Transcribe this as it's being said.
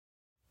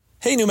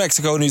Hey, New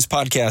Mexico News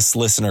Podcast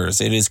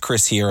listeners. It is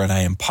Chris here, and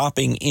I am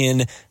popping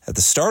in at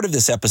the start of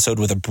this episode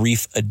with a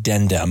brief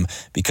addendum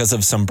because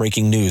of some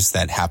breaking news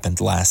that happened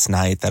last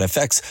night that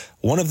affects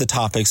one of the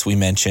topics we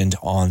mentioned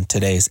on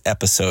today's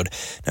episode.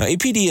 Now,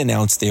 APD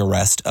announced the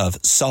arrest of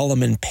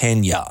Solomon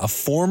Pena, a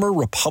former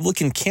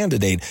Republican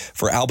candidate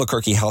for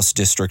Albuquerque House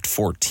District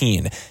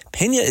 14.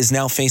 Pena is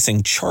now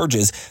facing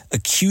charges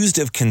accused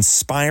of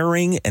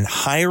conspiring and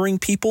hiring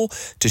people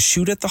to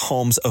shoot at the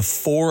homes of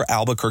 4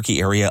 Albuquerque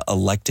area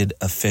elected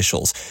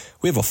officials.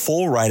 We have a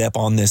full write-up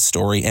on this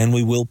story, and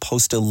we will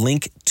post a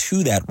link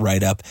to that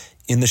write-up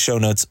in the show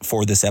notes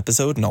for this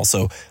episode and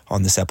also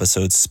on this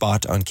episode's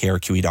spot on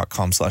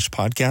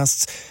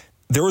krqe.com/podcasts.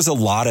 There was a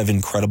lot of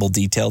incredible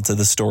detail to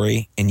the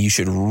story, and you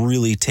should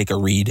really take a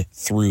read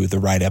through the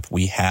write-up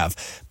we have.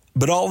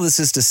 But all this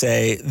is to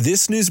say,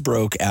 this news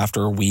broke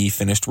after we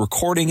finished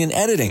recording and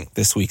editing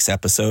this week's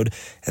episode.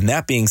 And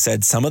that being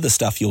said, some of the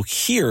stuff you'll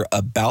hear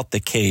about the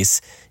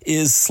case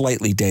is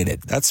slightly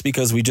dated. That's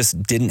because we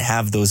just didn't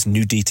have those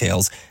new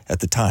details at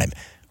the time.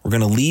 We're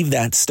going to leave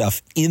that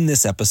stuff in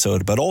this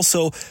episode, but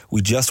also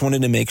we just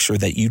wanted to make sure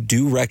that you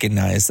do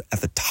recognize at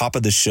the top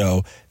of the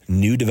show,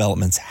 new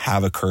developments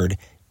have occurred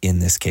in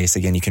this case.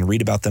 Again, you can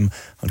read about them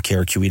on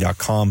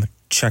krqe.com.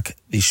 Check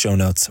the show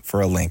notes for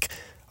a link.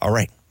 All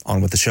right. On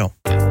with the show.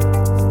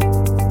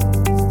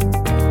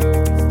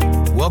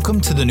 Welcome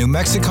to the New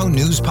Mexico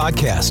News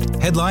Podcast.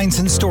 Headlines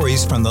and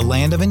stories from the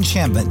land of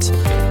enchantment.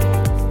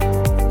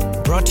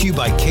 Brought to you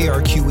by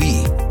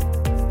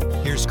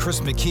KRQE. Here's Chris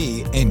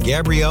McKee and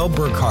Gabrielle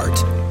Burkhart.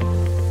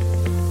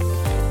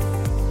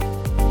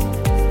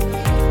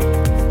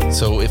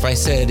 So if I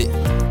said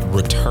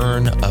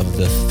return of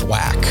the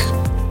thwack,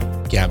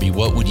 Gabby,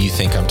 what would you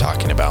think I'm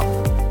talking about?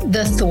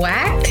 The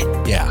thwack?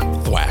 Yeah,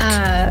 thwack.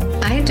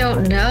 I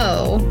don't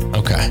know.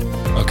 Okay.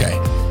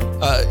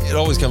 It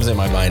always comes in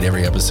my mind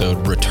every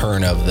episode,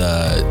 return of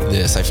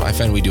this. I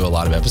find we do a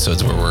lot of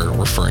episodes where we're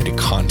referring to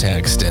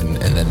context and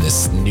then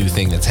this new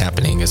thing that's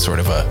happening is sort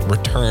of a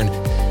return.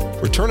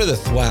 Return of the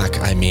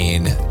thwack, I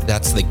mean,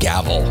 that's the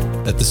gavel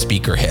that the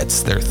speaker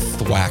hits. They're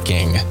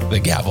thwacking the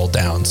gavel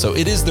down. So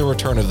it is the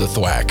return of the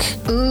thwack.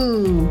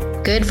 Ooh,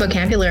 good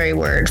vocabulary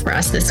word for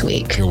us this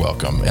week. You're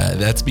welcome.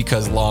 That's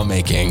because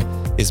lawmaking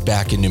is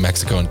back in New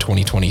Mexico in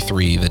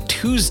 2023. The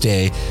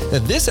Tuesday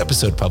that this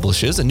episode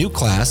publishes, a new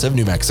class of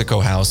New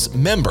Mexico House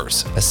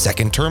members, a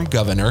second-term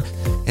governor,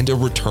 and a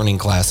returning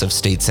class of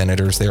state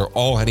senators. They're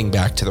all heading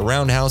back to the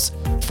Roundhouse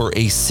for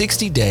a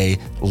 60-day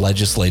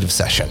legislative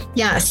session.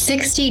 Yeah,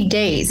 60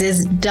 days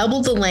is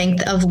double the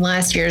length of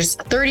last year's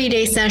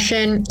 30-day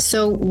session.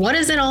 So what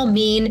does it all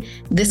mean?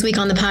 This week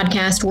on the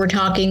podcast, we're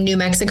talking New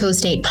Mexico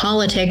state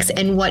politics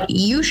and what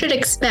you should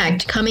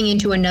expect coming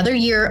into another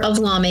year of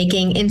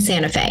lawmaking in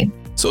Santa Fe.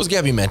 So as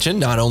Gabby mentioned,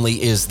 not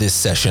only is this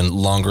session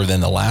longer than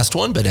the last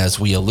one, but as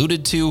we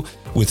alluded to,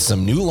 with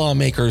some new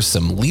lawmakers,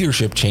 some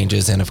leadership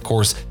changes, and of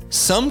course,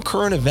 some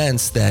current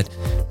events that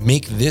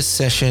make this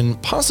session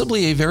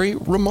possibly a very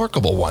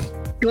remarkable one.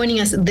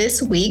 Joining us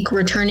this week,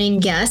 returning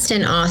guest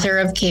and author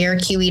of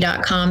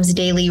KRQE.com's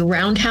daily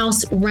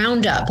Roundhouse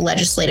Roundup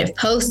legislative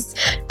posts,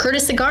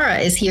 Curtis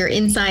Segarra is here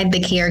inside the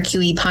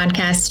KRQE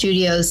podcast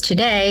studios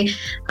today.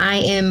 I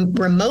am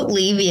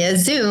remotely via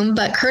Zoom,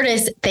 but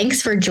Curtis,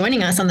 thanks for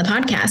joining us on the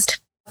podcast.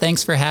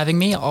 Thanks for having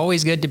me.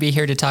 Always good to be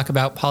here to talk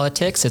about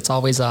politics. It's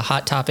always a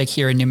hot topic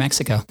here in New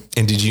Mexico.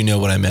 And did you know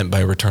what I meant by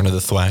return of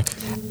the thwack?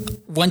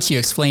 Once you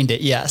explained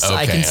it, yes. Okay,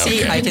 I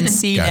can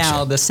see Gotcha.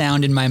 now the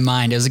sound in my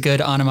mind. It was a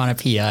good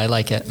onomatopoeia. I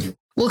like it.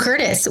 Well,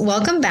 Curtis,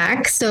 welcome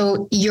back.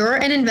 So you're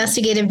an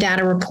investigative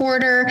data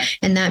reporter,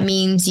 and that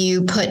means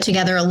you put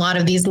together a lot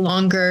of these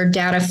longer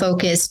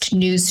data-focused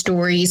news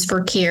stories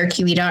for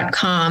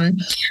KRQE.com.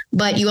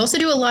 But you also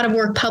do a lot of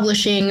work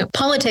publishing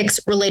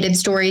politics-related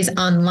stories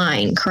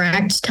online,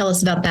 correct? Tell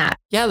us about that.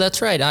 Yeah,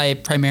 that's right. I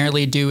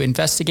primarily do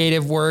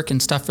investigative work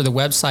and stuff for the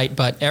website,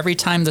 but every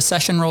time the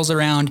session rolls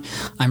around,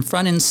 I'm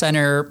front and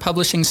center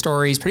publishing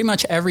stories pretty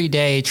much every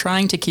day,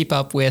 trying to keep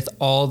up with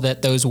all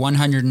that those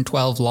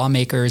 112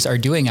 lawmakers are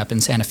doing up in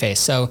Santa Fe.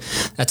 So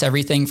that's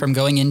everything from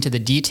going into the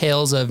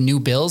details of new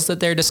bills that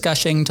they're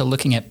discussing to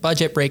looking at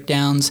budget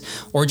breakdowns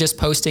or just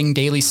posting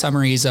daily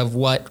summaries of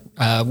what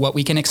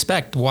we can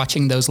expect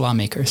watching those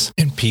lawmakers.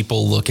 And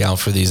people look out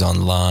for these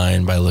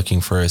online by looking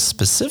for a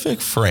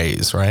specific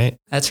phrase, right?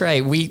 That's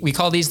right. We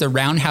call these the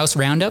Roundhouse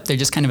Roundup. They're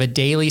just kind of a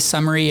daily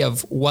summary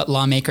of what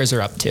lawmakers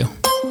are up to.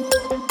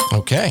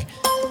 Okay.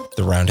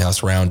 The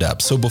Roundhouse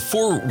Roundup. So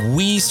before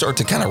we start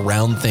to kind of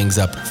round things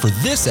up for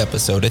this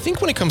episode, I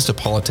think when it comes to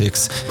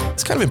politics,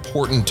 it's kind of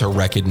important to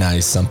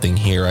recognize something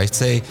here. I'd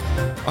say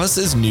us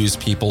as news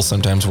people,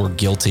 sometimes we're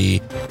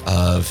guilty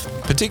of,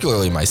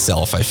 particularly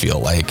myself, I feel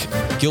like,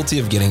 guilty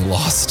of getting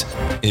lost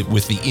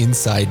with the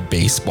inside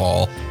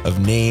baseball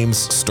of names,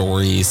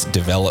 stories,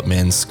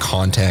 developments,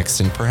 context,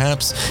 and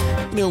perhaps,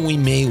 we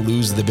may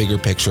lose the bigger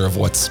picture of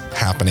what's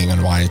happening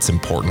and why it's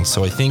important.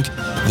 So I think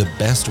the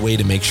best way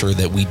to make sure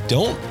that we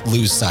don't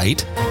lose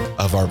sight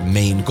of our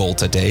main goal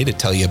today to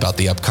tell you about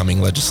the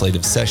upcoming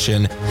legislative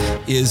session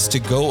is to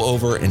go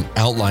over and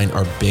outline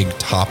our big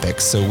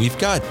topics. So we've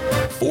got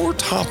 4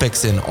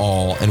 topics in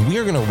all, and we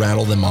are going to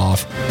rattle them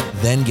off,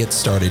 then get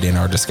started in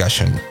our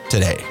discussion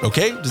today.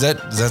 Okay? Does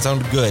that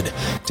sound good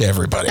to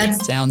everybody?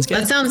 That sounds good.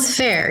 That sounds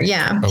fair.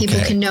 Yeah. Okay.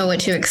 People can know what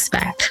to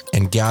expect.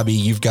 And Gabby,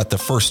 you've got the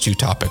first 2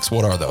 topics.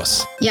 What are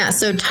those? Yeah.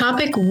 So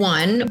topic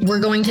 1, we're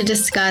going to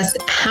discuss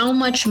how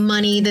much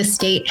money the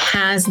state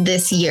has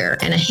this year.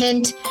 And a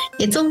hint,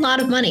 it's a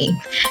lot of money.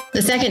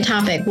 The second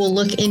topic, we'll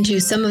look into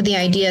some of the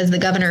ideas the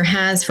governor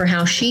has for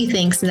how she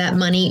thinks that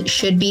money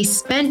should be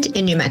spent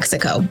in New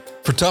Mexico.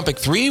 For topic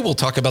 3, we'll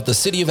talk about the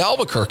city of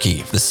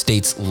Albuquerque, the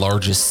state's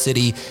largest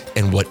city,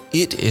 and what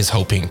it is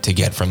hoping to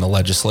get from the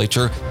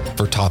legislature.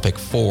 For topic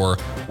 4,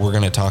 we're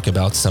going to talk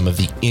about some of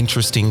the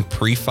interesting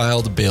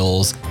pre-filed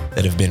bills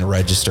that have been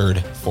registered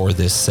for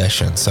this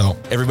session. So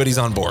everybody's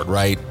on board,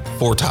 right?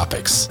 4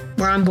 topics.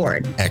 We're on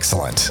board.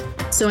 Excellent.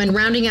 So in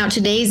rounding out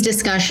today's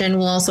discussion,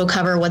 we'll also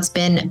cover what's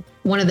been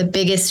one of the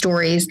biggest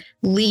stories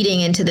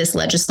leading into this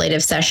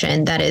legislative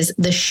session. That is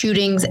the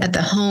shootings at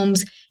the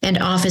homes and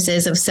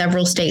offices of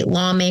several state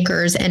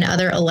lawmakers and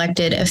other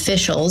elected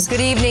officials. Good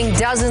evening.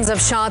 Dozens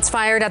of shots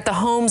fired at the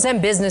homes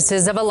and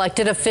businesses of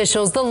elected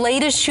officials. The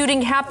latest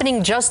shooting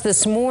happening just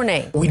this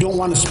morning. We don't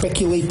want to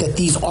speculate that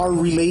these are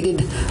related.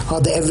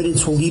 The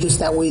evidence will lead us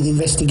that way. The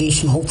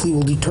investigation hopefully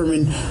will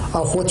determine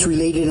what's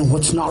related and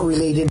what's not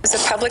related.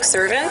 As a public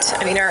servant,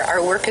 I mean,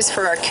 our work is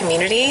for our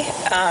community.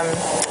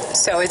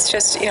 So it's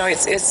just,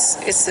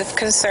 it's a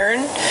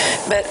concern,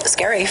 but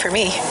scary for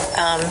me,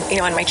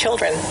 and my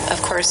children,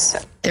 of course.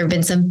 There have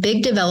been some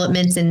big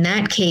developments in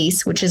that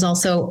case, which has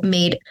also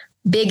made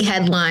big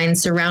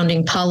headlines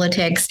surrounding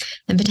politics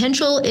and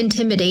potential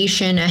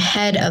intimidation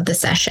ahead of the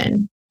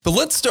session. But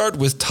let's start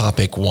with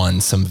topic 1,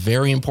 some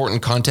very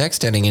important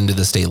context heading into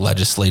the state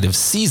legislative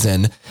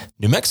season.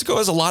 New Mexico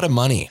has a lot of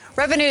money.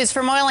 Revenues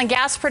from oil and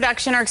gas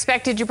production are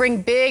expected to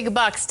bring big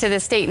bucks to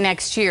the state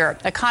next year.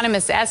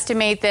 Economists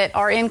estimate that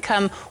our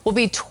income will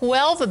be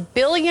 $12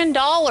 billion.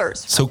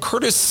 So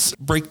Curtis,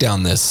 break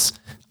down this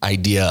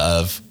idea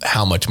of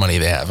how much money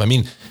they have. I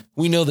mean,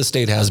 we know the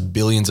state has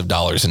billions of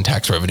dollars in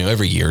tax revenue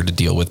every year to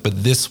deal with,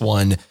 but this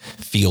one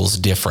feels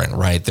different,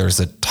 right?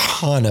 There's a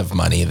ton of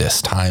money this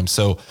time.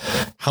 So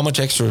how much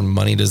extra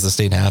money does the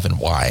state have and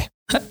why?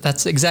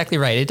 That's exactly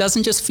right. It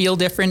doesn't just feel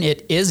different,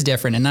 it is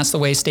different. And that's the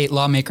way state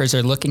lawmakers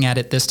are looking at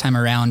it this time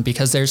around,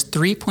 because there's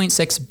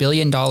 $3.6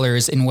 billion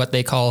in what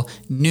they call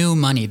new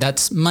money.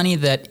 That's money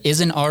that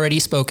isn't already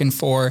spoken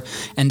for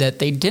and that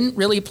they didn't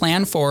really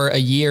plan for a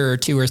year or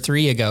 2 or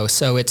 3 ago.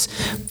 So it's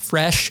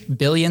fresh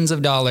billions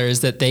of dollars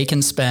that they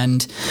can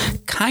spend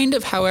kind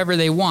of however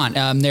they want.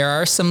 There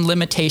are some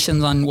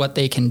limitations on what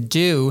they can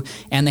do,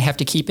 and they have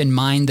to keep in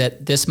mind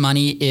that this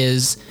money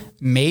is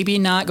maybe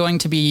not going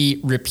to be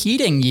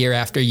repeating year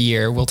after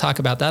year. We'll talk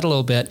about that a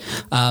little bit,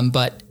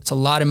 but it's a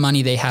lot of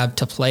money they have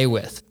to play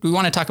with. We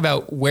want to talk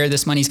about where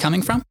this money's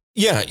coming from?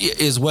 Yeah,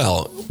 as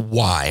well.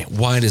 Why?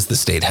 Why does the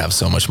state have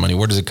so much money?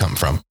 Where does it come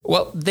from?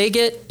 Well, they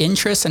get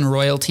interest and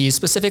royalties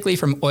specifically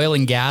from oil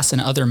and gas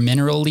and other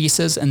mineral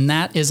leases, and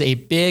that is a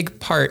big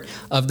part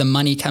of the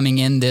money coming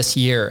in this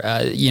year.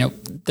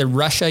 The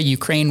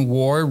Russia-Ukraine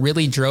war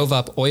really drove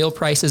up oil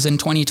prices in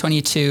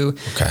 2022.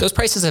 Okay. Those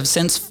prices have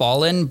since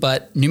fallen,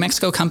 but New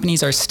Mexico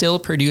companies are still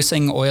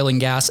producing oil and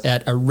gas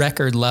at a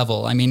record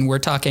level. I mean, we're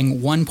talking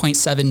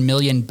 1.7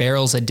 million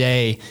barrels a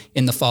day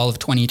in the fall of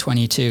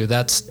 2022.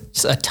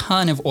 That's a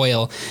ton of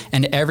oil,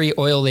 and every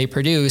oil they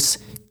produce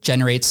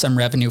generates some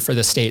revenue for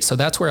the state. So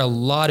that's where a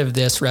lot of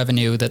this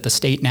revenue that the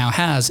state now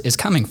has is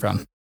coming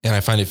from. And I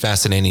find it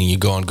fascinating. You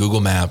go on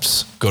Google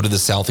Maps, go to the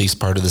southeast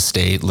part of the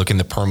state, look in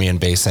the Permian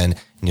Basin,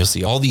 and you'll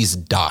see all these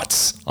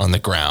dots on the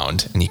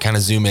ground. And you kind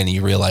of zoom in and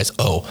you realize,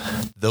 oh,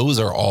 those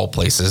are all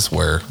places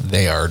where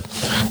they are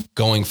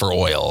going for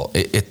oil.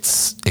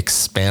 It's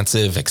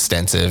expansive,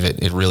 extensive.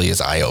 It really is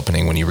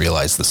eye-opening when you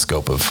realize the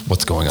scope of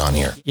what's going on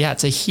here. Yeah,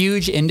 it's a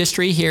huge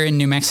industry here in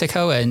New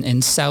Mexico and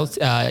in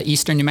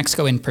southeastern New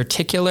Mexico in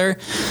particular.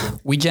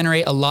 We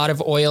generate a lot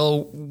of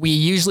oil. We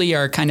usually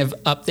are kind of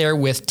up there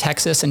with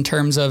Texas in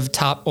terms of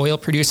top oil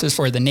producers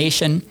for the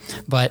nation.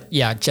 But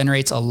yeah, it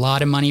generates a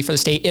lot of money for the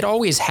state. It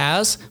always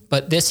has.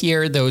 But this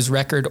year, those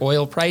record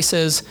oil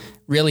prices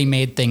really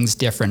made things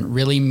different,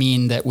 really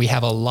mean that we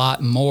have a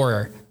lot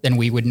more than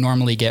we would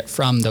normally get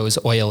from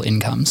those oil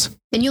incomes.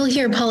 And you'll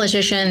hear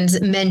politicians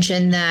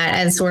mention that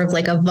as sort of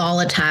like a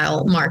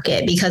volatile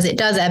market because it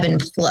does ebb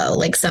and flow.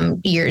 Like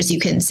some years you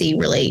can see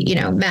really,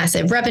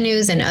 massive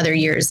revenues and other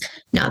years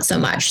not so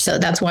much. So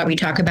that's why we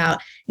talk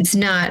about it's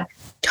not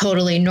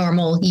totally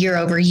normal year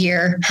over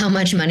year how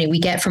much money we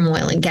get from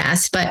oil and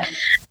gas. But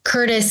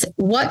Curtis,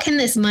 what can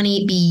this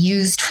money be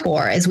used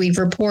for? As we've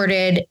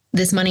reported,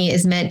 this money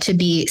is meant to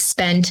be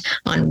spent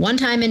on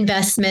one-time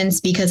investments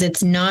because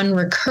it's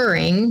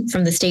non-recurring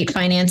from the state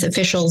finance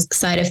officials'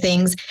 side of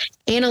things.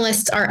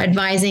 Analysts are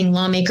advising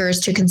lawmakers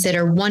to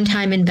consider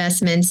one-time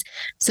investments.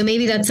 So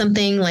maybe that's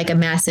something like a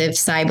massive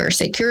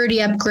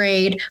cybersecurity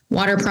upgrade,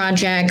 water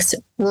projects,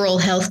 rural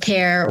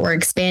healthcare, or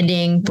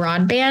expanding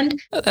broadband.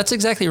 That's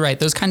exactly right.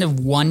 Those kind of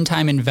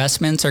one-time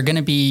investments are going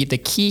to be the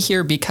key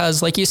here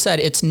because, like you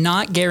said, it's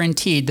not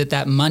guaranteed that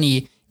that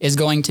money is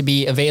going to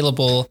be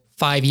available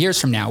 5 years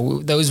from now.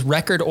 Those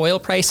record oil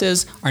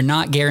prices are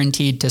not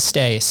guaranteed to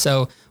stay.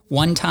 So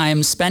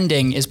one-time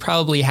spending is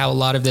probably how a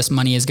lot of this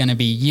money is going to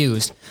be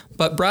used.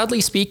 But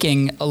broadly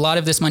speaking, a lot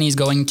of this money is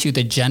going to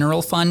the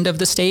general fund of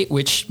the state,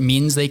 which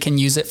means they can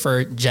use it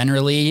for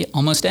generally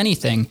almost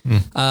anything.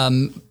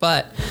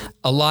 But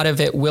a lot of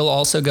it will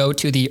also go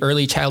to the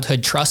Early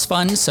Childhood Trust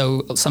Fund.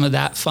 So some of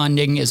that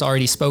funding is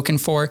already spoken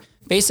for.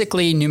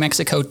 Basically, New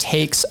Mexico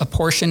takes a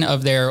portion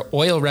of their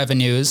oil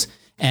revenues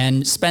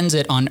and spends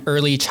it on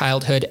early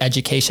childhood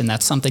education.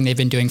 That's something they've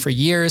been doing for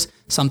years,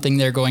 something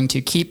they're going to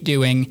keep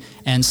doing.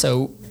 And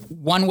so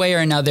one way or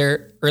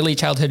another, early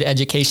childhood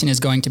education is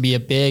going to be a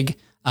big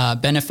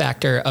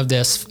benefactor of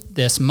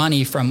this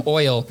money from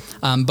oil.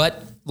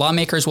 But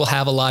lawmakers will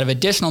have a lot of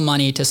additional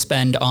money to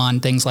spend on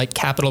things like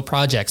capital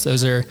projects.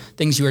 Those are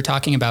things you were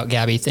talking about,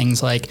 Gabby,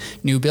 things like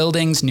new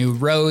buildings, new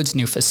roads,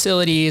 new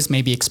facilities,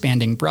 maybe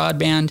expanding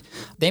broadband.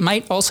 They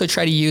might also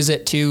try to use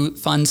it to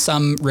fund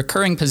some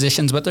recurring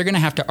positions, but they're going to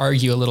have to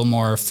argue a little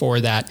more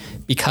for that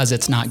because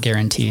it's not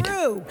guaranteed.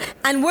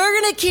 And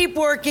we're going to keep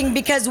working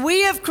because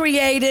we have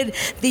created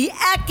the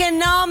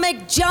economic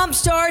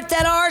jumpstart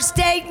that our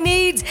state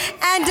needs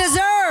and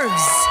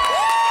deserves.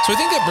 So I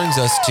think that brings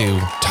us to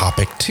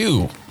topic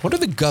 2. What are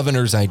the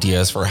governor's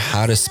ideas for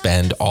how to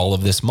spend all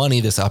of this money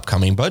this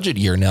upcoming budget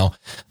year? Now,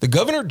 the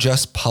governor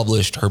just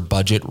published her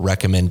budget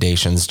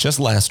recommendations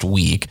just last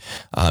week.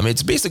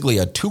 It's basically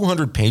a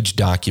 200-page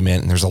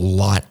document, and there's a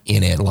lot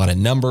in it, a lot of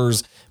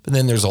numbers, but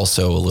then there's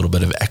also a little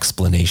bit of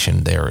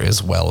explanation there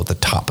as well at the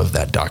top of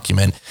that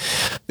document.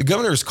 The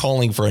governor is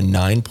calling for a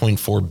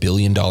 $9.4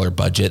 billion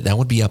budget. That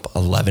would be up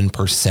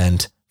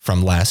 11%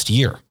 from last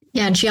year.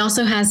 Yeah, and she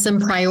also has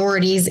some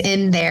priorities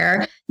in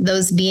there,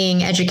 those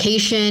being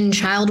education,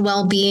 child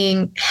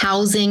well-being,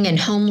 housing and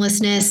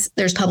homelessness.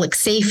 There's public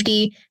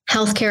safety,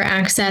 healthcare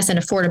access and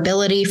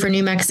affordability for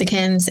New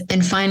Mexicans,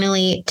 and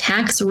finally,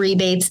 tax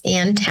rebates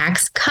and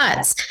tax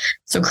cuts.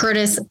 So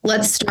Curtis,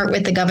 let's start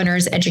with the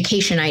governor's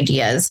education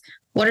ideas.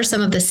 What are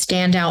some of the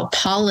standout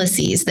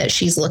policies that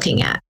she's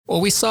looking at? Well,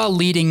 we saw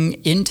leading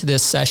into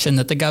this session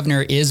that the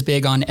governor is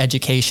big on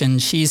education.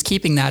 She's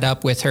keeping that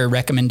up with her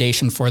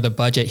recommendation for the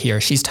budget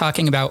here. She's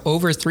talking about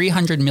over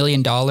 $300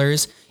 million,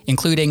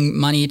 including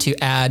money to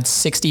add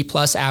 60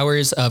 plus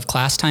hours of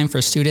class time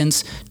for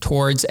students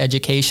towards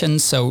education.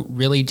 So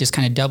really just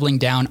kind of doubling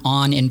down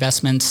on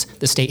investments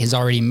the state has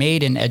already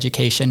made in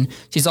education.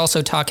 She's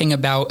also talking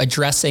about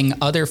addressing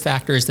other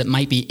factors that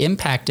might be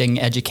impacting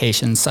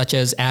education, such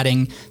as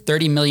adding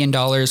 $30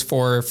 million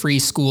for free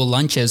school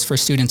lunches for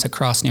students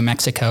across New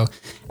Mexico,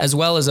 as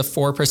well as a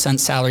 4%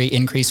 salary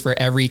increase for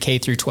every K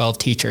through 12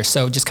 teacher.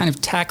 So just kind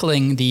of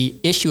tackling the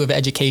issue of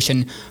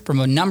education from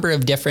a number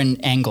of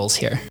different angles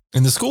here.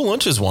 And the school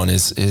lunches one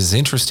is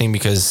interesting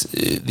because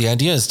the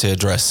idea is to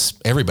address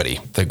everybody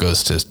that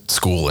goes to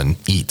school and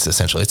eats,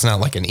 essentially. It's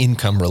not like an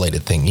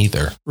income-related thing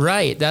either.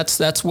 Right.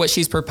 That's what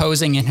she's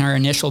proposing in her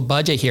initial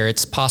budget here.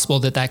 It's possible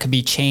that could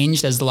be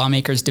changed as the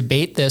lawmakers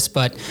debate this.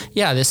 But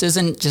yeah, this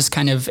isn't just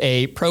kind of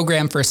a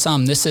program for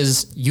some. This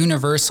is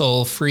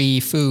universal free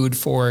food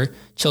for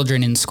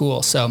children in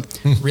school. So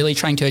really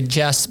trying to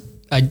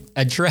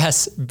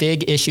address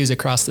big issues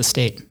across the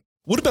state.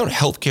 What about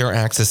healthcare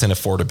access and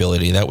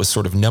affordability? That was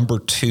sort of number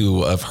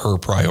 2 of her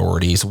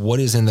priorities. What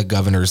is in the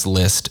governor's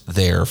list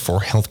there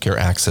for healthcare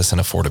access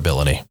and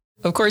affordability?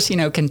 Of course,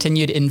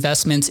 continued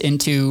investments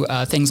into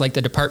things like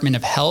the Department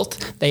of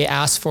Health. They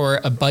asked for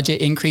a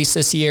budget increase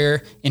this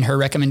year. In her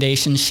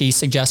recommendation, she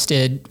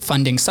suggested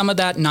funding some of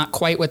that, not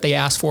quite what they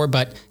asked for,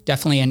 but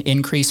definitely an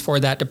increase for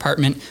that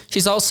department.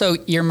 She's also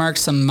earmarked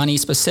some money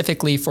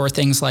specifically for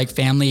things like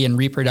family and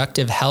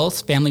reproductive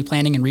health, family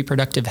planning and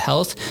reproductive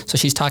health. So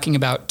she's talking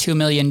about $2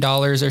 million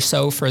or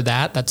so for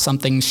that. That's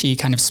something she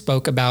kind of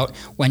spoke about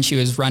when she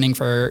was running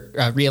for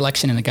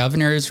re-election in the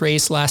governor's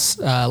race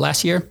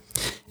last year.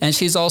 And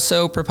she's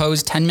also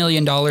proposed $10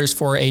 million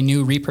for a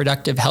new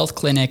reproductive health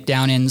clinic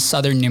down in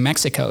southern New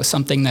Mexico,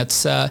 something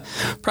that's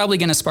probably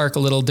going to spark a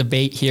little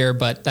debate here,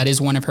 but that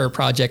is one of her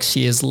projects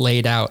she has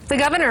laid out. The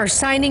governor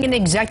signing an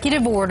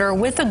executive order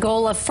with a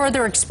goal of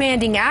further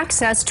expanding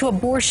access to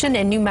abortion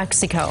in New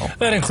Mexico.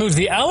 That includes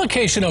the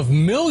allocation of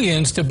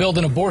millions to build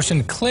an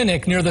abortion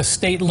clinic near the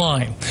state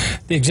line.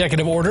 The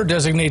executive order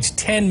designates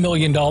 $10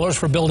 million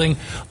for building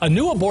a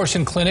new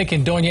abortion clinic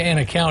in Doña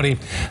Ana County.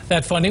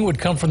 That funding would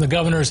come from the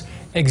governor's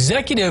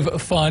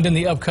executive fund in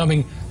the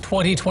upcoming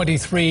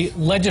 2023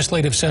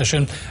 legislative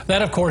session.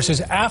 That, of course,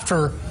 is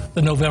after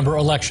the November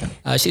election.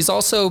 She's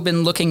also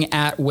been looking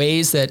at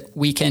ways that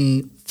we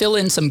can fill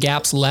in some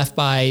gaps left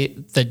by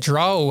the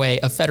drawaway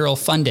of federal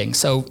funding.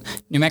 So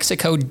New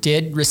Mexico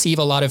did receive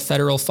a lot of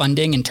federal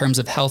funding in terms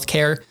of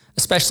healthcare,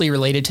 especially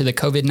related to the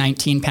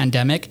COVID-19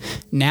 pandemic.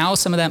 Now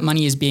some of that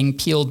money is being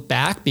peeled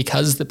back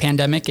because the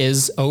pandemic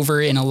is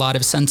over in a lot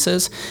of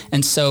senses.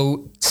 And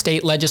so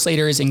state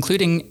legislators,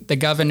 including the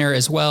governor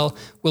as well,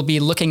 will be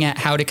looking at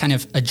how to kind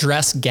of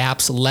address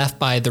gaps left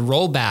by the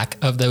rollback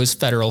of those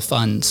federal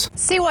funds.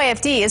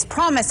 CYFD is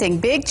promising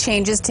big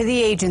changes to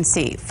the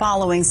agency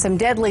following some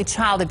deadly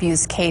child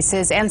abuse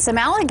cases and some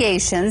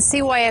allegations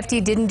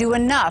CYFD didn't do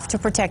enough to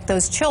protect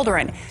those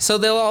children. So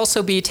they'll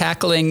also be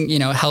tackling,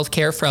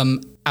 healthcare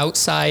from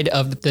outside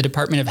of the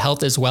Department of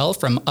Health as well,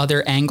 from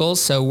other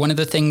angles. So one of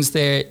the things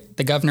that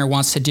the governor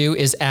wants to do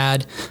is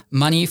add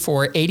money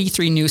for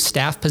 83 new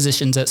staff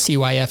positions at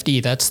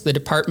CYFD. That's the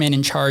department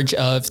in charge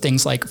of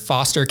things like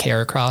foster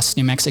care across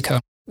New Mexico.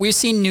 We've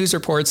seen news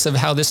reports of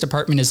how this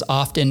department is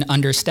often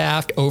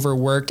understaffed,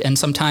 overworked, and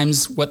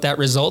sometimes what that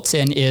results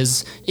in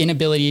is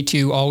inability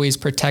to always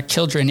protect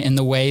children in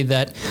the way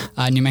that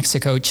New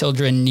Mexico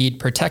children need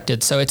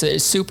protected. So it's a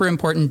super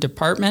important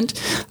department,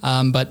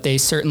 but they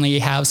certainly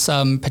have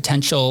some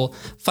potential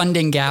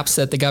funding gaps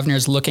that the governor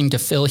is looking to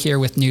fill here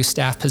with new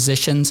staff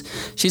positions.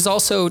 She's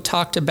also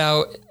talked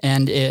about,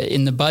 and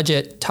in the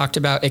budget, talked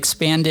about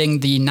expanding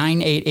the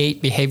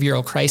 988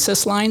 behavioral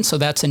crisis line. So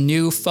that's a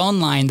new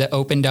phone line that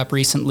opened up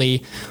recently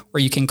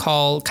where you can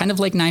call kind of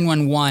like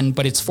 911,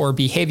 but it's for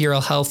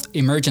behavioral health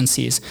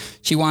emergencies.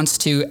 She wants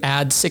to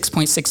add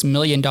 $6.6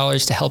 million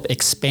to help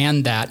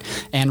expand that.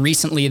 And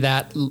recently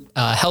that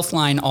health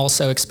line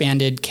also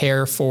expanded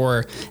care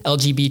for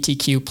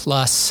LGBTQ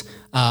plus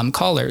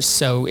callers.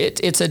 So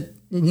it's a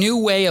new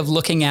way of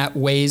looking at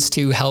ways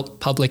to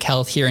help public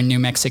health here in New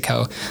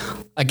Mexico.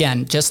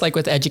 Again, just like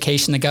with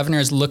education, the governor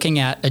is looking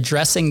at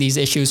addressing these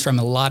issues from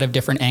a lot of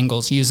different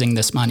angles using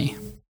this money.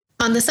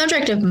 On the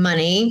subject of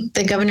money,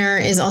 the governor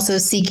is also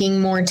seeking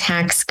more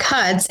tax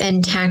cuts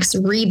and tax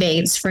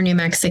rebates for New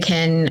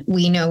Mexican.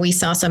 We know we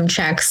saw some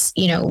checks,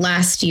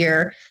 last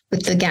year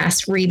with the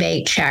gas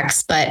rebate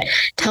checks, but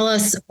tell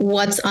us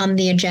what's on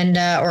the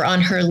agenda or on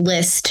her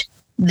list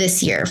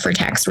this year for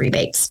tax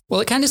rebates. Well,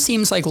 it kind of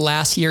seems like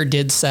last year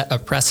did set a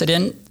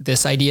precedent.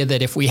 This idea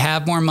that if we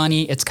have more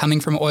money, it's coming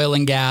from oil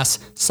and gas.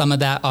 Some of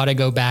that ought to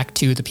go back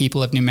to the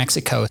people of New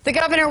Mexico. The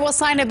governor will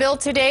sign a bill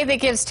today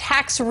that gives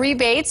tax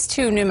rebates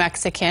to New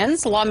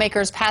Mexicans.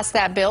 Lawmakers passed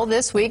that bill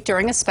this week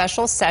during a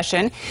special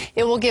session.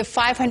 It will give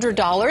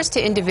 $500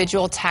 to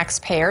individual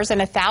taxpayers and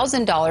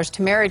 $1,000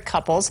 to married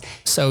couples.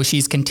 So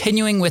she's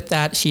continuing with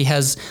that. She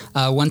has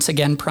once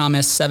again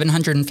promised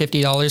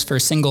 $750 for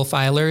single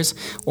filers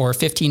or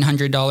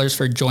 $1,500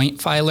 for joint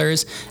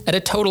filers at a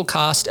total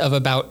cost of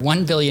about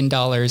 $1 billion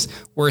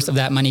worth of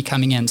that money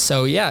coming in.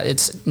 So yeah,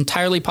 it's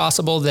entirely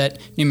possible that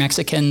New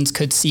Mexicans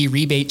could see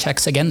rebate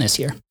checks again this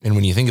year. And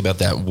when you think about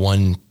that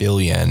 $1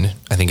 billion,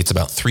 I think it's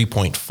about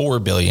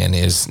 $3.4 billion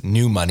is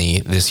new money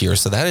this year.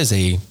 So that is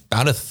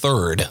about a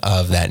third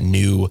of that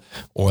new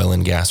oil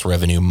and gas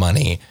revenue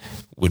money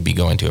would be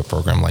going to a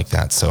program like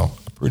that. So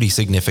pretty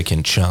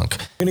significant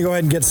chunk. I'm going to go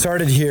ahead and get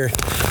started here.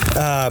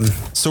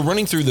 So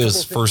running through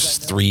those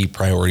first three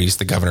priorities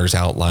the governor's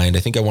outlined, I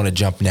think I want to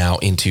jump now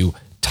into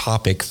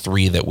topic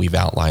 3 that we've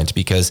outlined,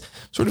 because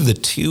sort of the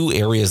two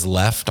areas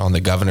left on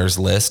the governor's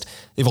list,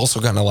 they've also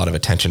gotten a lot of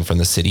attention from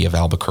the city of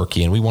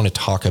Albuquerque. And we want to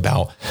talk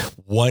about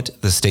what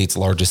the state's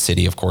largest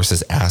city, of course,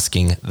 is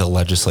asking the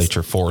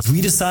legislature for. We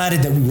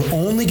decided that we were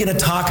only going to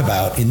talk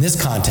about, in this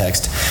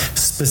context,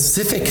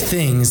 specific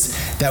things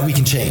that we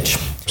can change.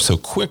 So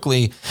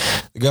quickly,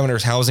 the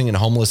governor's housing and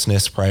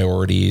homelessness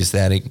priorities,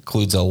 that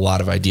includes a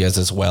lot of ideas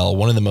as well.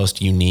 One of the most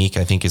unique,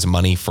 I think, is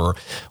money for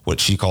what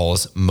she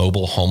calls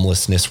mobile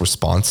homelessness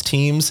response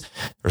teams.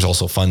 There's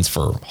also funds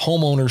for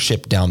home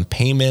ownership down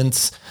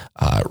payments,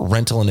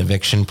 rental and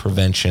eviction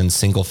prevention,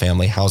 single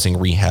family housing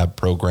rehab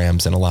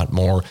programs, and a lot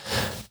more.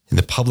 In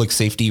the public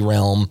safety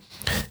realm,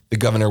 the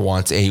governor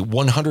wants a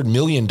 $100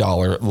 million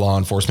law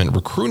enforcement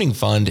recruiting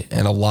fund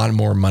and a lot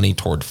more money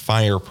toward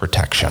fire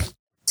protection.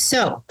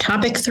 So,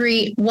 topic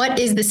 3, what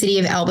is the city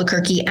of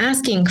Albuquerque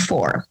asking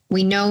for?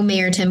 We know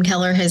Mayor Tim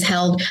Keller has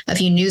held a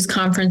few news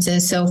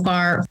conferences so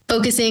far,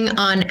 focusing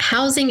on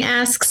housing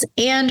asks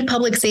and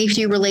public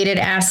safety related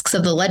asks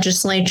of the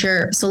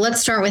legislature. So let's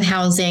start with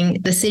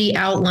housing. The city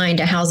outlined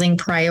a housing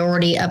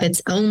priority of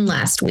its own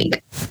last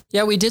week.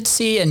 Yeah, we did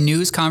see a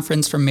news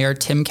conference from Mayor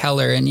Tim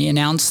Keller, and he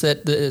announced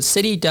that the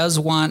city does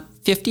want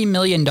 $50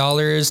 million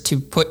to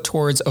put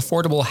towards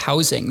affordable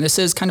housing. This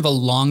is kind of a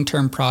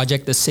long-term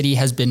project the city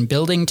has been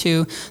building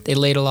to. They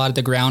laid a lot of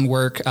the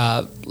groundwork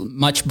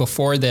much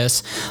before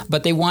this,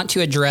 but they want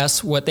to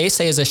address what they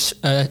say is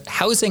a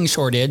housing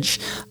shortage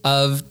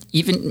of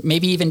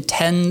maybe even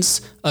tens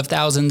of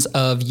thousands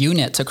of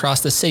units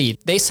across the city.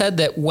 They said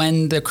that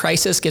when the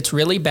crisis gets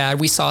really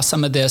bad, we saw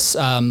some of this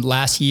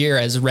last year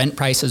as rent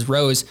prices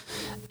rose.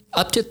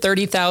 Up to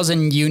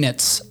 30,000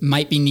 units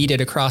might be needed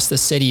across the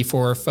city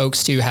for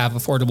folks to have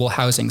affordable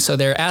housing. So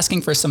they're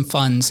asking for some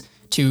funds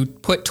to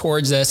put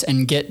towards this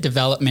and get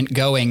development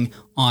going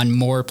on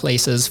more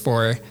places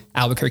for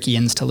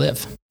Albuquerqueans to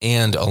live.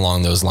 And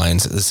along those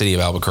lines, the city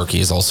of Albuquerque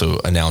has also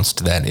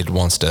announced that it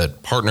wants to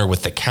partner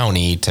with the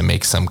county to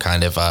make some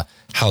kind of a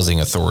housing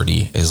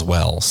authority as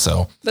well.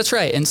 So that's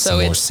right. And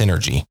so more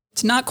synergy.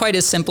 It's not quite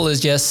as simple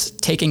as just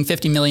taking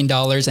 $50 million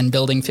and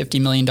building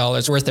 $50 million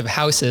worth of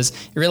houses.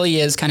 It really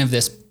is kind of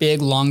this big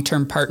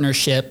long-term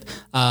partnership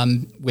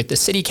with the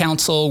city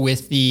council,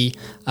 with the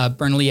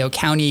Bernalillo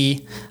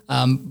County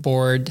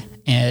board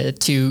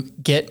to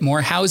get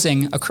more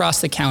housing across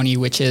the county,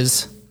 which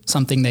is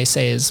something they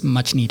say is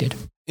much needed.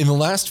 In the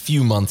last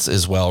few months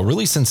as well,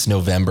 really since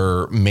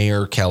November,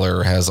 Mayor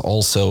Keller has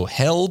also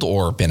held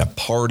or been a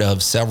part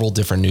of several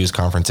different news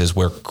conferences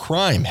where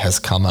crime has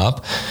come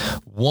up.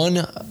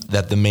 One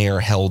that the mayor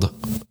held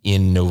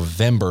in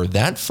November,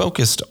 that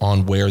focused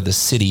on where the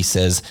city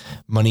says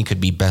money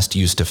could be best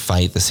used to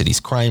fight the city's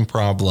crime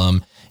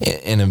problem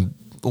and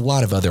a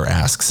lot of other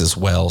asks as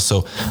well.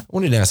 So I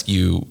wanted to ask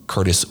you,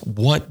 Curtis,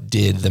 what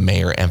did the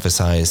mayor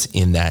emphasize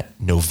in that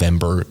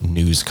November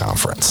news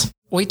conference?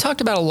 Well, we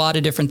talked about a lot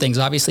of different things.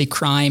 Obviously,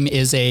 crime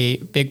is a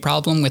big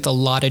problem with a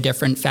lot of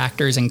different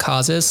factors and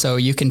causes, so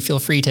you can feel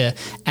free to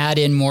add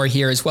in more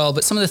here as well.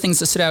 But some of the things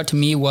that stood out to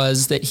me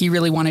was that he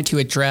really wanted to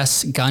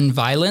address gun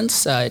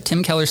violence.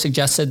 Tim Keller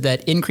suggested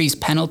that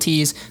increased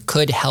penalties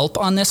could help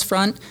on this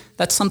front.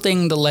 That's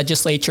something the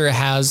legislature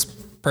has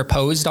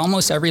proposed.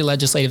 Almost every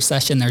legislative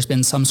session, there's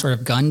been some sort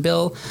of gun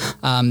bill.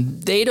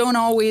 They don't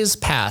always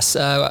pass.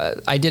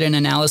 I did an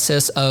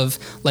analysis of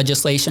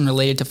legislation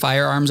related to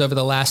firearms over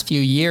the last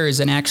few years,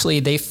 and actually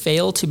they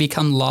fail to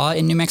become law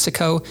in New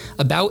Mexico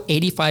about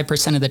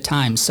 85% of the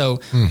time. So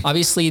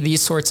obviously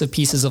these sorts of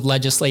pieces of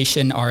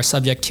legislation are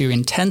subject to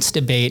intense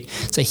debate.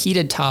 It's a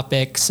heated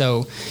topic,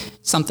 so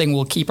something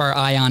we'll keep our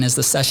eye on as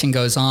the session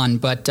goes on.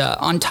 But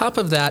on top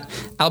of that,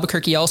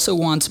 Albuquerque also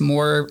wants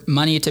more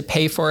money to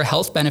pay for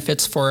health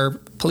benefits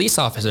for police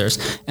officers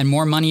and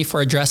more money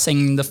for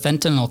addressing the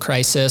fentanyl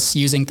crisis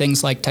using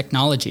things like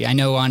technology. I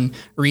know on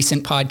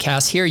recent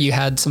podcasts here, you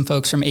had some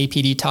folks from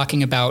APD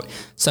talking about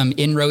some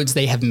inroads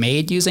they have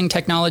made using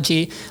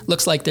technology.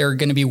 Looks like they're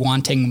going to be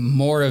wanting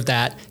more of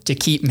that to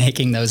keep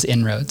making those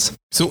inroads.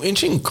 So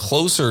inching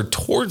closer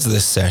towards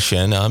this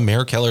session,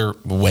 Mayor Keller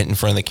went in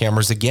front of the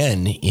cameras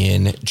again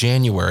in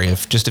January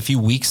of just a few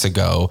weeks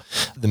ago.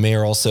 The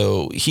mayor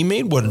also, he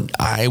made what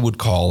I would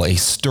call a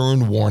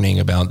stern warning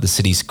about the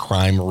city's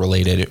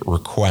crime-related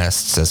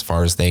requests as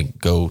far as they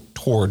go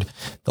toward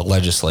the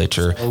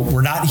legislature.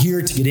 We're not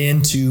here to get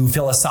into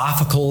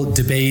philosophical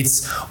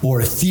debates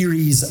or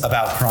theories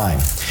about crime.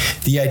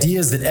 The idea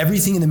is that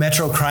everything in the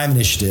Metro Crime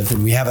Initiative,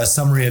 and we have a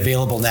summary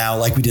available now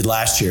like we did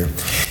last year,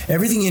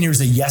 everything in here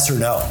is a yes or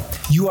no.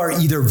 You are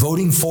either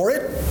voting for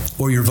it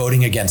or you're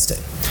voting against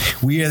it.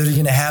 We are either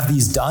going to have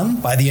these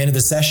done by the end of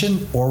the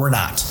session or we're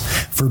not.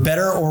 For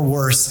better or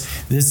worse,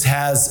 this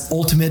has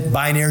ultimate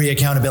binary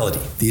accountability.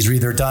 These are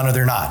either done or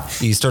they're not.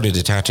 He started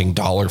attaching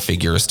dollar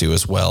figures to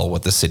as well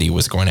what the city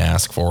was going to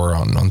ask for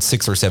on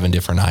 6 or 7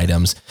 different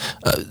items.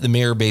 The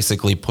mayor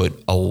basically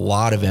put a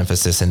lot of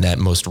emphasis in that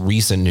most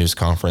recent news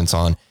conference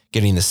on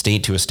getting the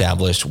state to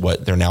establish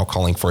what they're now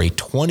calling for a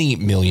 $20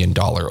 million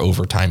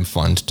overtime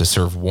fund to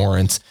serve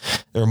warrants.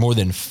 There are more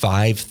than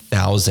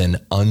 5,000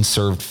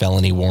 unserved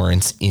felony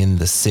warrants in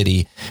the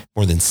city,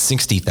 more than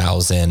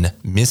 60,000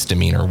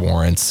 misdemeanor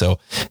warrants. So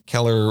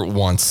Keller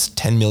wants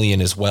 $10 million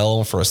as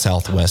well for a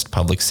Southwest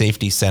Public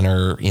Safety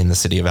Center in the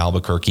city of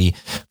Albuquerque,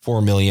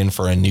 $4 million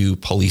for a new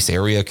police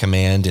area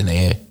command in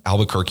the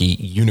Albuquerque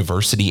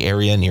University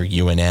area near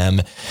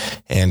UNM,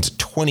 and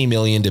 $20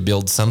 million to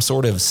build some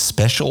sort of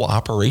special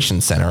operations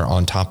center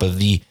on top of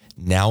the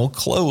now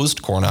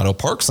closed Coronado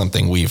Park,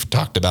 something we've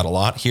talked about a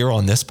lot here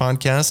on this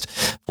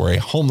podcast, where a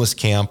homeless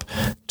camp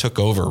took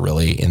over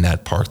really in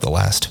that park the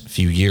last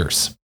few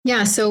years.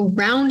 Yeah, so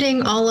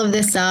rounding all of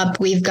this up,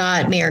 we've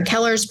got Mayor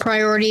Keller's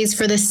priorities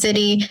for the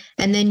city,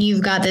 and then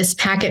you've got this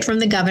packet from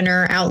the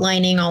governor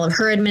outlining all of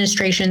her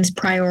administration's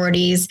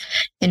priorities.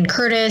 And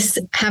Curtis,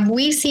 have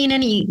we seen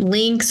any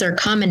links or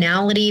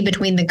commonality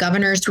between the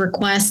governor's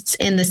requests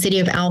and the city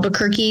of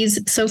Albuquerque's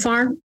so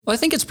far? Well, I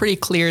think it's pretty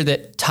clear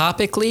that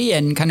topically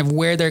and kind of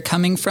where they're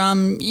coming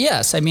from,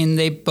 yes. I mean,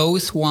 they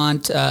both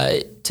want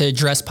to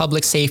address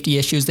public safety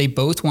issues. They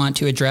both want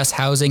to address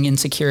housing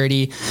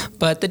insecurity,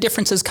 but the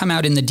differences come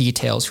out in the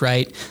details,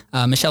 right?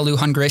 Michelle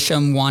Lujan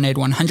Grisham wanted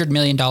 $100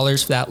 million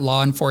for that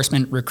law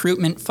enforcement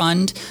recruitment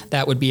fund.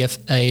 That would be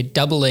a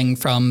doubling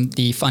from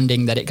the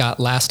funding that it got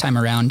last time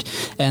around.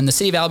 And the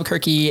city of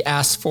Albuquerque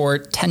asked for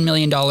 $10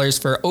 million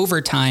for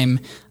overtime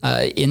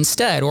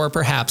instead, or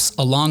perhaps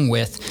along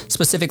with,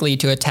 specifically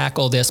to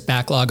tackle this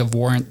backlog of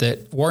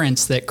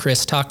warrants that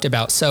Chris talked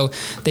about. So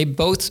they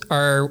both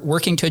are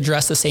working to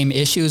address the same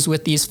issues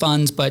with these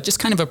funds, but just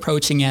kind of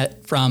approaching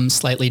it from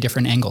slightly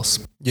different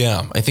angles.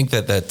 Yeah, I think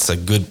that's a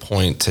good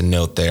point to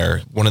note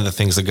there. One of the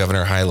things the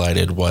governor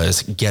highlighted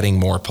was getting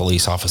more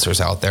police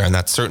officers out there. And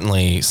that's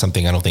certainly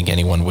something I don't think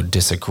anyone would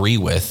disagree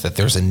with, that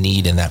there's a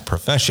need in that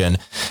profession.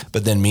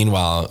 But then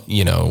meanwhile,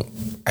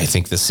 I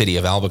think the city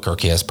of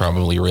Albuquerque has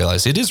probably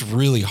realized it is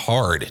really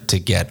hard to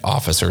get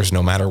officers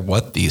no matter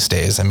what these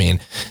days. I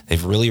mean,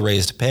 they've really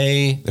raised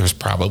pay. There's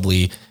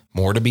probably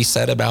more to be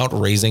said about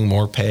raising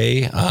more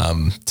pay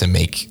to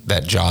make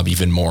that job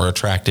even more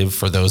attractive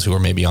for those who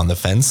are maybe on the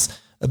fence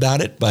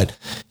about it. But,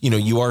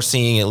 you are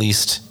seeing, at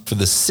least for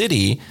the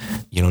city,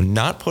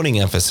 not putting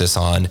emphasis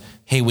on,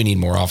 hey, we need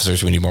more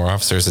officers.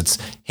 It's,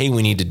 hey,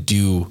 we need to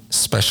do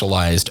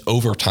specialized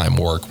overtime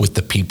work with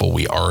the people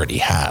we already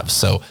have.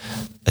 So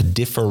a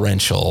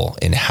differential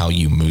in how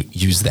you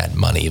use that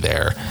money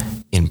there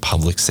in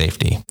public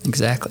safety.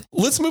 Exactly.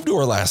 Let's move to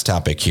our last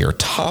topic here.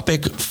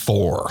 Topic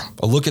 4,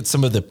 a look at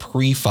some of the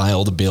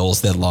pre-filed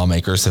bills that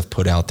lawmakers have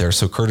put out there.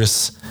 So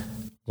Curtis,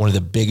 one of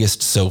the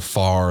biggest so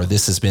far,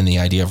 this has been the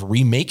idea of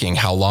remaking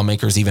how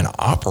lawmakers even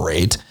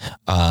operate.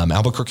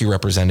 Albuquerque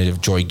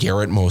Representative Joy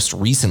Garrett most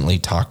recently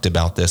talked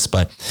about this,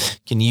 but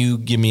can you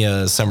give me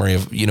a summary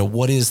of,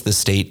 what is the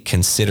state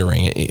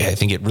considering? I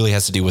think it really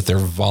has to do with their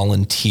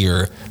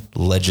volunteer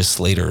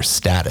legislator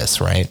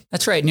status, right?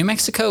 That's right. New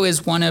Mexico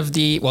is one of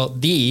the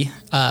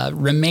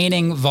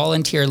remaining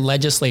volunteer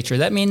legislature.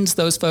 That means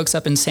those folks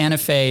up in Santa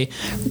Fe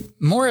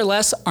more or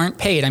less aren't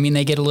paid. I mean,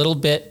 they get a little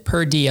bit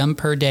per diem,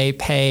 per day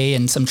pay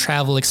and some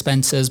travel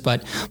expenses,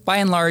 but by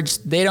and large,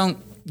 they don't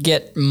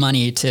get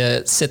money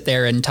to sit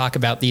there and talk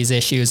about these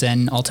issues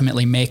and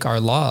ultimately make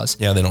our laws.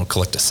 Yeah, they don't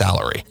collect a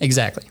salary.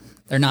 Exactly.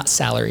 They're not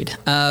salaried.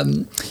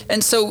 And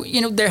so,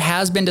 there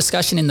has been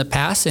discussion in the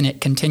past, and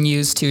it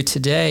continues to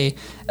today,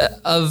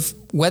 of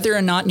whether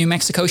or not New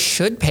Mexico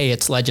should pay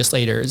its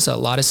legislators. A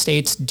lot of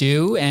states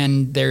do,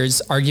 and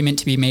there's argument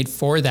to be made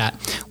for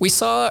that. We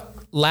saw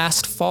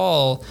last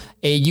fall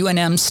a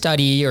UNM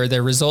study, or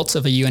the results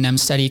of a UNM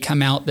study,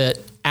 come out that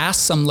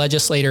asked some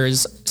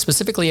legislators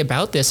specifically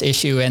about this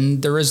issue,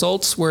 and the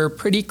results were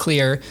pretty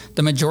clear.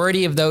 The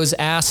majority of those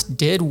asked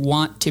did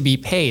want to be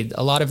paid.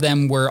 A lot of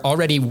them were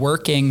already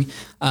working,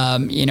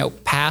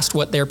 past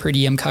what their per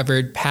diem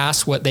covered,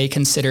 past what they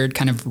considered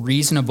kind of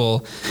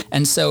reasonable.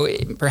 And so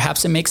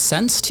perhaps it makes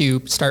sense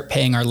to start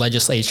paying our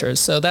legislatures.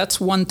 So that's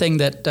one thing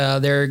that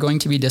they're going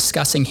to be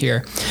discussing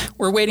here.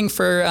 We're waiting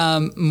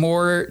for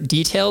more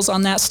details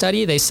on that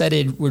study. They said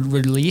it would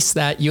release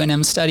that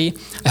UNM study.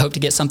 I hope to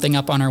get something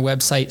up on our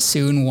website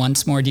soon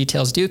once more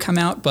details do come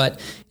out. But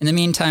in the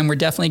meantime, we're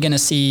definitely going to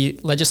see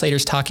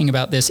legislators talking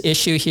about this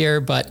issue here,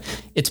 but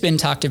it's been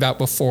talked about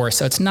before.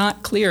 So it's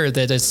not clear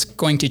that it's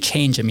going to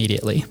change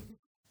immediately.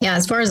 Yeah,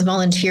 as far as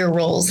volunteer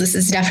roles, this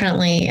is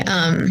definitely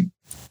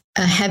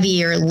a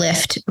heavier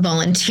lift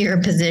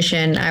volunteer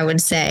position, I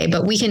would say.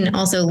 But we can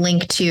also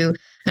link to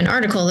an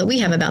article that we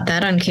have about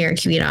that on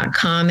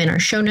krqe.com in our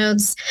show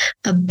notes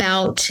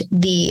about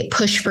the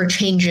push for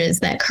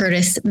changes that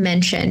Curtis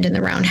mentioned in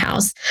the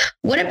Roundhouse.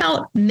 What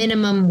about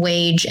minimum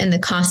wage and the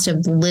cost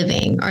of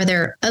living? Are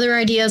there other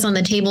ideas on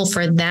the table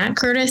for that,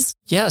 Curtis?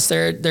 Yes,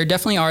 there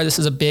definitely are. This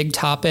is a big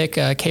topic.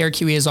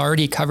 KRQE has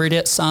already covered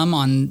it some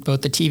on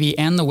both the TV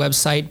and the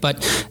website.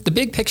 But the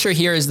big picture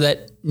here is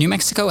that New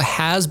Mexico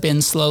has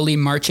been slowly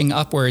marching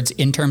upwards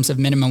in terms of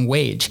minimum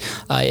wage.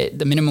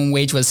 The minimum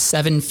wage was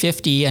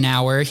 $7.50 an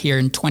hour here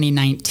in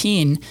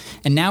 2019,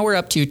 and now we're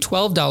up to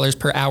 $12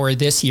 per hour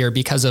this year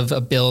because of a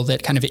bill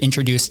that kind of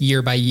introduced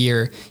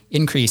year-by-year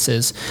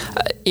increases.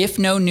 If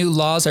no new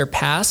laws are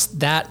passed,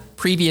 that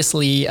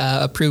previously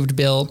approved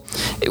bill,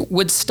 it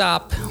would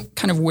stop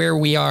kind of where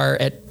we are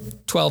at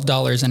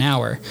 $12 an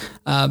hour.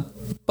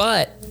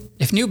 But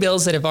if new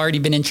bills that have already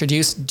been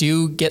introduced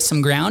do get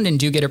some ground and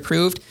do get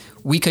approved,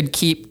 we could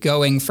keep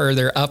going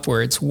further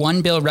upwards.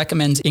 One bill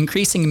recommends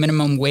increasing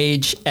minimum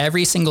wage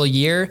every single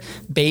year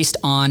based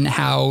on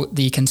how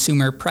the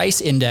consumer price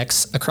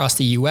index across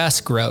the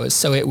U.S. grows.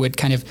 So it would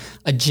kind of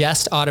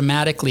adjust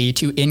automatically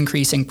to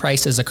increasing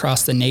prices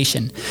across the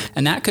nation.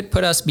 And that could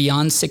put us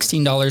beyond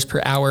 $16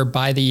 per hour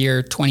by the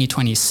year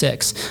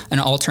 2026. An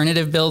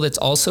alternative bill that's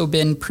also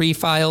been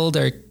pre-filed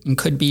or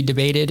could be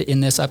debated in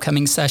this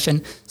upcoming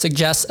session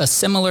suggests a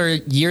similar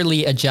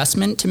yearly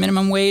adjustment to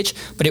minimum wage,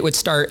 but it would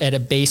start at a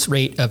base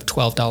rate of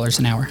 $12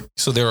 an hour.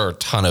 So there are a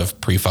ton of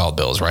pre-filed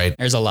bills, right?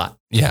 There's a lot.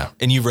 Yeah.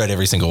 And you've read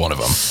every single one of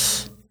them.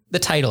 The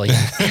title,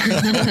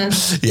 yeah.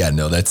 Yeah,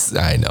 no, that's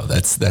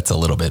a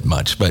little bit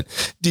much. But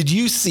did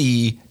you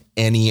see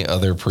any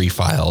other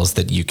pre-files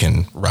that you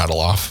can rattle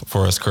off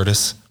for us,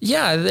 Curtis?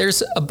 Yeah,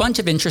 there's a bunch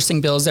of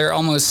interesting bills. They're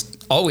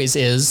almost always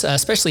is,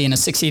 especially in a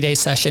 60-day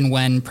session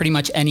when pretty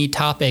much any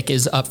topic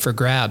is up for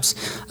grabs.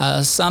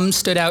 Some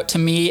stood out to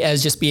me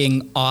as just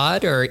being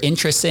odd or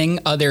interesting.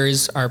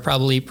 Others are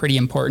probably pretty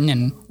important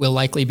and will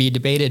likely be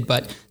debated.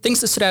 But things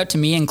that stood out to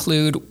me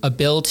include a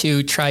bill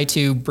to try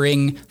to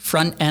bring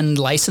front-end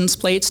license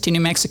plates to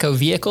New Mexico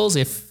vehicles.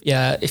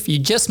 If you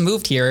just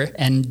moved here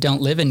and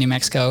don't live in New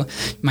Mexico,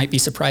 you might be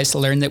surprised to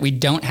learn that we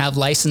don't have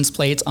license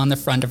plates on the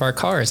front of our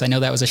cars. I know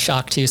that was a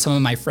shock to some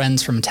of my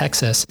friends from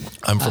Texas.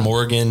 I'm from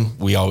Oregon.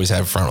 We always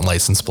have front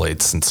license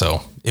plates. And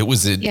so it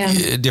was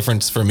a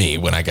difference for me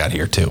when I got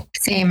here too.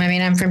 Same. I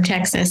mean, I'm from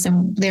Texas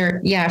and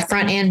they're,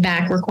 front and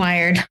back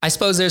required. I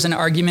suppose there's an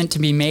argument to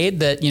be made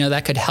that,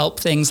 that could help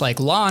things like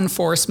law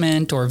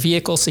enforcement or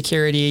vehicle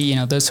security,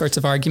 those sorts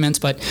of arguments.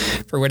 But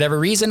for whatever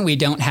reason, we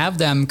don't have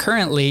them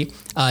currently.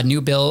 A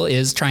new bill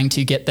is trying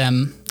to get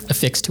them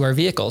affixed to our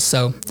vehicles.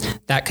 So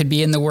that could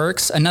be in the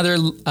works. Another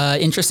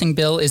interesting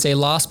bill is a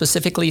law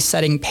specifically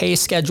setting pay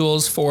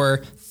schedules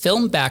for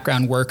film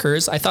background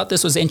workers. I thought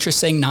this was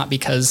interesting, not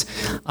because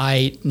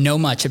I know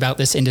much about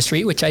this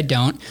industry, which I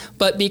don't,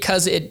 but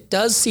because it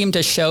does seem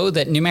to show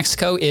that New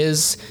Mexico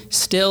is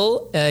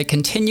still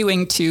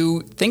continuing to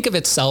think of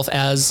itself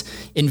as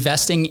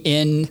investing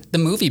in the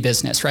movie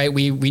business, right?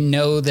 We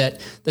know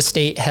that the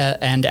state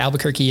and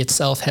Albuquerque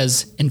itself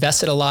has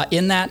invested a lot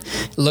in that.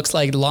 It looks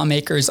like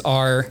lawmakers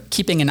are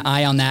keeping an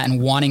eye on that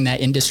and wanting that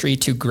industry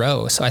to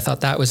grow. So I thought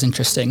that was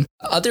interesting.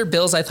 Other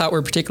bills I thought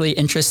were particularly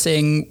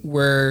interesting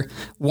were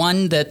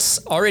one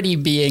that's already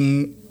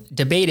being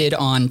debated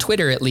on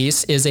Twitter, at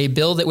least, is a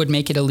bill that would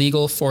make it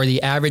illegal for the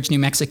average New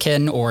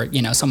Mexican or,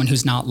 someone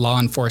who's not law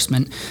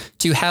enforcement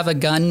to have a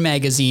gun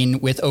magazine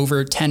with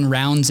over 10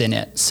 rounds in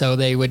it. So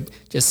they would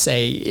just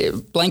say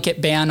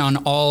blanket ban on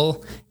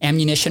all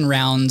ammunition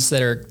rounds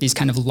that are these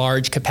kind of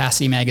large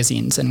capacity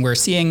magazines. And we're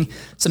seeing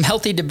some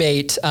healthy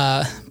debate,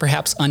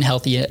 perhaps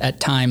unhealthy at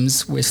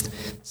times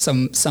with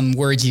some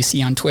words you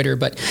see on Twitter,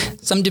 but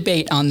some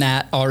debate on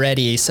that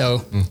already.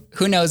 So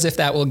who knows if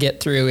that will get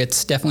through.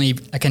 It's definitely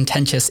a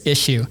contentious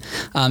issue.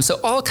 So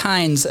all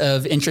kinds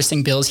of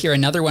interesting bills here.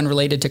 Another one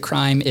related to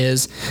crime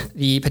is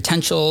the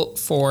potential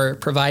for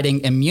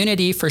providing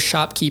immunity for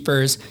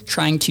shopkeepers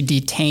trying to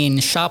detain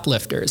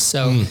shoplifters.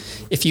 So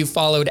if you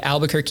followed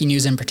Albuquerque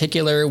news in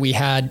particular, we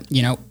had,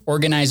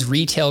 organized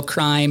retail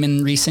crime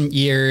in recent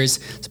years.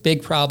 It's a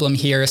big problem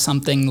here,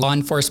 something law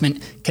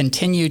enforcement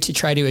continue to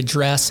try to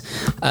address.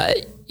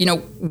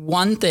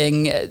 One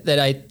thing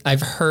that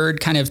I've heard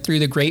kind of through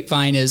the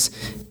grapevine is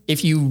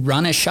if you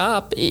run a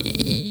shop,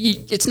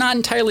 it's not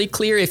entirely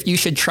clear if you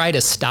should try to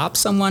stop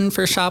someone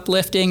for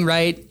shoplifting,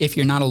 right? If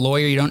you're not a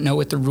lawyer, you don't know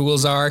what the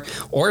rules are.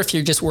 Or if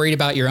you're just worried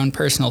about your own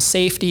personal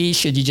safety,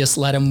 should you just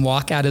let them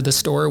walk out of the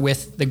store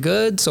with the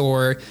goods?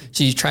 Or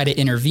should you try to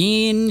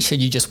intervene?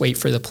 Should you just wait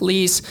for the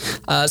police?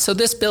 So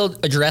this bill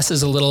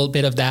addresses a little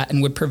bit of that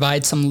and would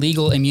provide some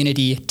legal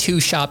immunity to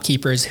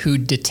shopkeepers who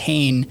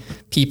detain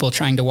people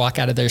trying to walk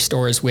out of their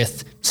stores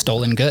with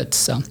stolen goods.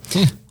 So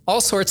all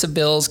sorts of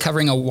bills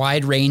covering a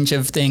wide range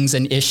of things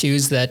and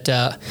issues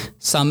that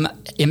some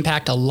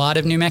impact a lot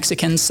of New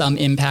Mexicans, some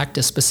impact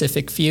a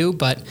specific few,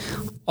 but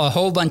a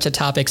whole bunch of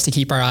topics to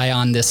keep our eye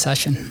on this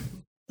session.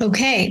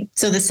 Okay,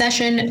 so the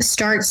session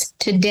starts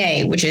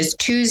today, which is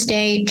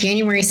Tuesday,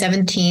 January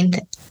 17th,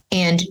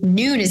 and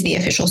noon is the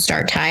official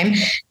start time.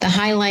 The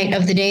highlight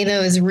of the day,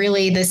 though, is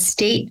really the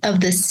state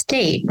of the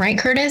state, right,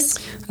 Curtis?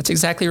 That's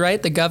exactly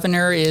right. The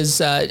governor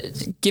is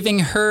giving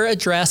her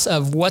address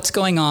of what's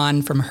going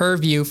on from her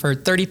view, for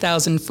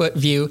 30,000-foot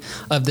view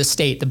of the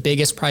state, the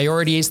biggest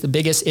priorities, the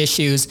biggest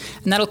issues,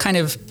 and that'll kind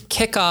of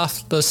kick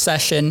off the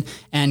session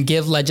and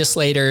give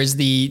legislators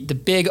the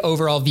big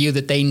overall view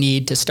that they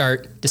need to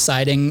start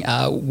deciding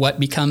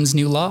what becomes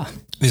new law.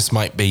 This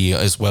might be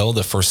as well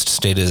the first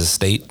state of the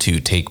state to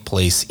take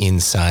place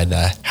inside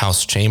the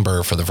House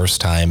chamber for the first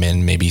time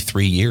in maybe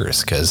 3 years,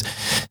 because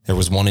there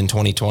was one in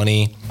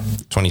 2020,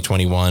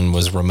 2021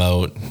 was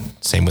remote,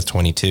 same with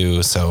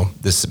 22. So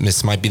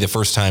this might be the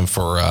first time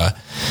for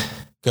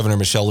Governor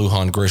Michelle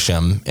Lujan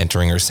Grisham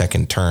entering her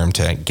second term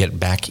to get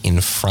back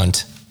in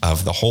front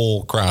of the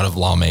whole crowd of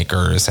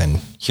lawmakers and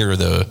hear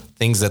the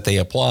things that they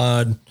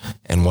applaud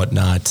and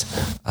whatnot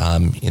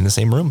in the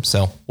same room.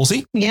 So we'll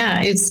see. Yeah,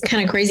 it's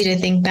kind of crazy to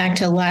think back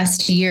to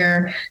last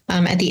year.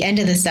 At the end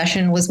of the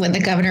session was when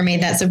the governor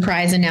made that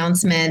surprise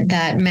announcement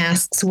that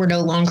masks were no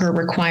longer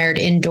required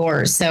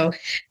indoors. So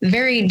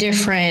very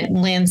different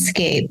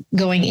landscape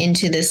going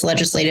into this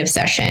legislative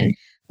session.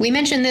 We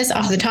mentioned this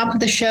off the top of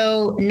the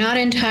show, not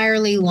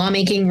entirely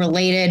lawmaking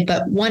related,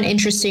 but one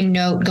interesting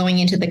note going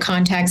into the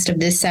context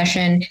of this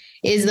session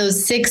is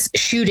those 6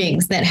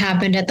 shootings that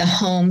happened at the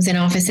homes and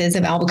offices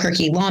of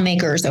Albuquerque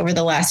lawmakers over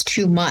the last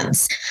 2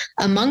 months.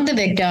 Among the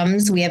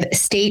victims, we have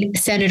State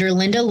Senator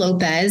Linda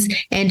Lopez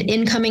and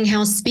incoming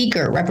House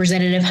Speaker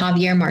Representative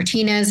Javier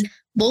Martinez.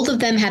 Both of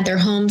them had their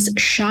homes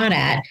shot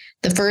at,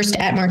 the first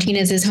at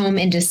Martinez's home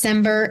in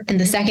December and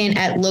the second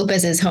at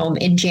Lopez's home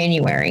in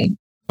January.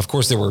 Of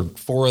course, there were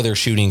 4 other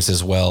shootings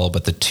as well,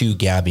 but the 2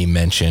 Gabby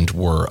mentioned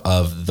were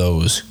of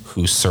those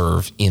who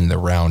serve in the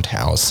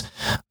Roundhouse.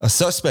 A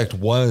suspect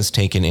was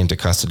taken into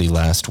custody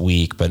last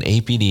week, but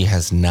APD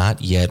has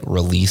not yet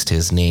released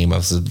his name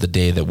as of the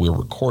day that we're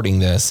recording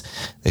this.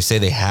 They say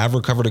they have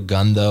recovered a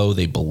gun, though.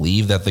 They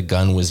believe that the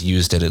gun was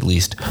used at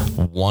least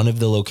one of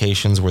the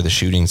locations where the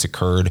shootings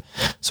occurred.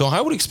 So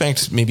I would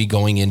expect maybe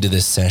going into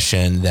this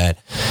session that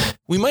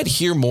we might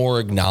hear more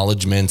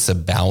acknowledgments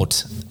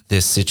about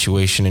this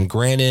situation. And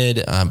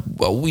granted,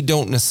 we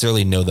don't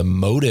necessarily know the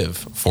motive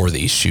for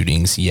these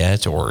shootings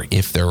yet, or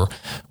if there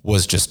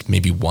was just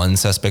maybe one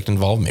suspect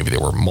involved, maybe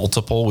there were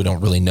multiple. We don't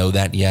really know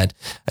that yet.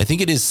 I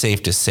think it is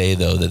safe to say,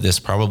 though, that this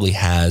probably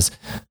has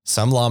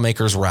some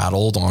lawmakers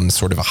rattled on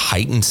sort of a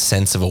heightened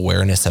sense of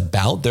awareness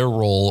about their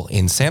role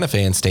in Santa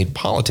Fe and state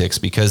politics,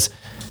 because,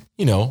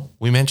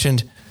 we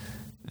mentioned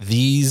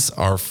these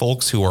are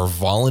folks who are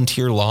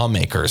volunteer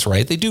lawmakers,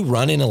 right? They do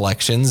run in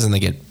elections and they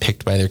get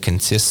picked by their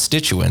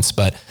constituents.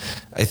 But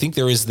I think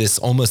there is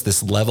this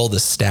level,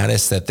 this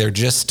status that they're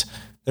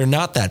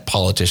not that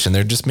politician.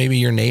 They're just maybe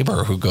your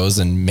neighbor who goes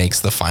and makes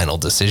the final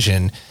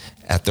decision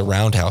at the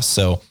Roundhouse.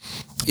 So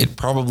it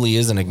probably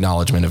is an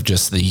acknowledgement of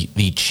just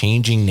the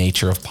changing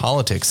nature of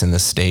politics in the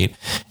state.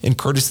 And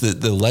Curtis,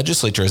 the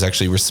legislature has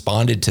actually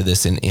responded to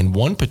this in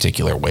one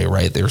particular way,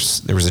 right? There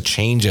was a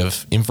change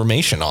of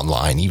information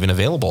online, even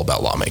available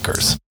about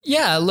lawmakers.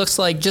 Yeah, it looks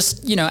like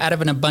just, out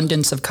of an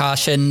abundance of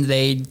caution,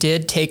 they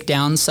did take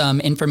down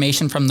some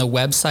information from the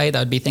website.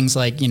 That would be things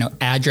like,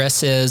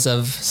 addresses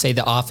of, say,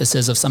 the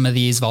offices of some of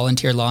these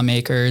volunteer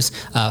lawmakers,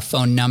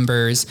 phone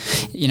numbers.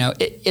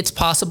 It's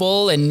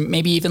possible and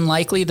maybe even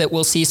likely that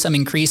we'll see some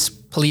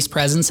increased police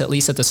presence, at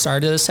least at the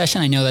start of the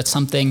session. I know that's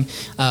something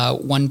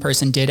one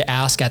person did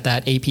ask at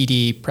that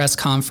APD press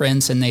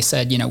conference, and they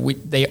said,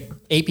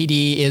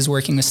 APD is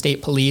working with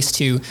state police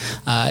to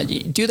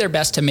do their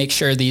best to make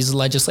sure these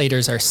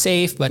legislators are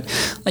safe. But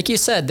like you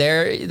said,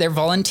 they're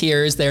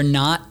volunteers. They're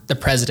not the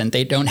president.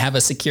 They don't have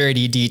a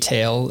security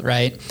detail,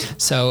 right?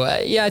 So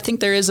I think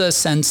there is a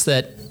sense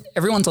that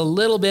everyone's a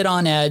little bit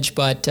on edge,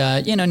 but,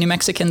 New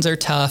Mexicans are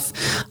tough.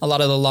 A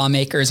lot of the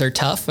lawmakers are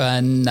tough,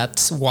 and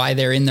that's why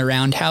they're in the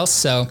Roundhouse.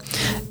 So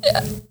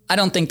I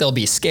don't think they'll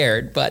be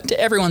scared, but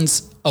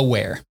everyone's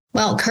aware.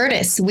 Well,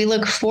 Curtis, we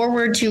look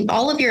forward to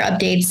all of your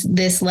updates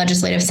this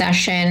legislative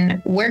session.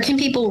 Where can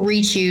people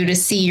reach you to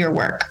see your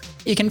work?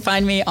 You can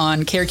find me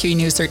on KRQE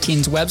News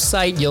 13's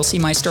website. You'll see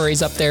my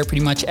stories up there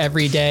pretty much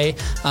every day.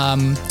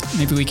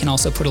 Maybe we can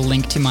also put a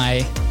link to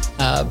my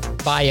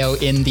bio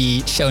in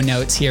the show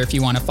notes here if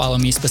you want to follow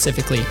me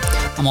specifically.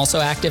 I'm also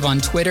active on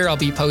Twitter. I'll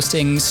be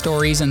posting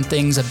stories and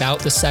things about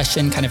the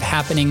session, kind of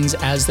happenings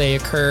as they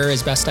occur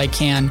as best I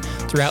can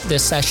throughout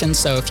this session.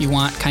 So if you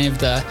want kind of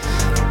the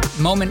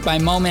moment by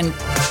moment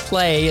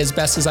play as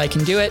best as I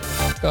can do it,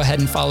 go ahead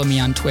and follow me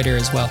on Twitter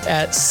as well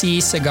at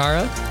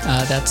CSegarra.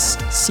 That's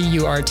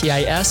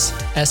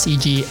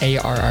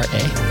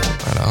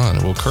CURTISSEGARRA. Right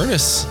on. Well,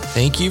 Curtis,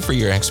 thank you for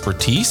your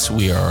expertise.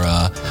 We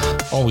are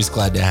always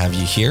glad to have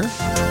you here.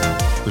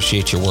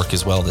 Appreciate your work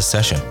as well this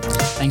session.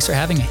 Thanks for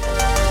having me.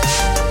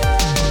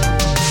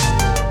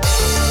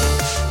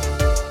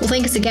 Well,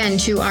 thanks again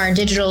to our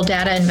digital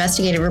data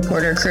investigative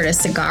reporter,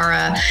 Curtis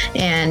Segarra.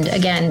 And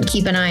again,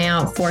 keep an eye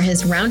out for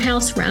his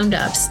Roundhouse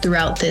Roundups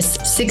throughout this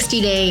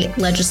 60-day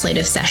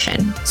legislative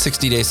session.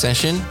 60-day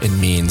session, it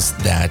means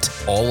that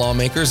all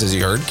lawmakers, as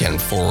you heard, can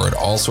forward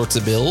all sorts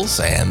of bills,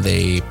 and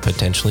they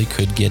potentially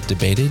could get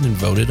debated and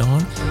voted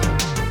on.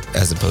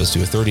 As opposed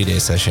to a 30-day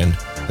session,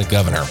 the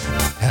governor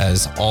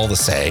has all the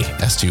say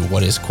as to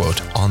what is,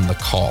 quote, on the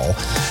call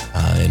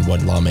and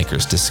what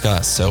lawmakers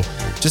discuss. So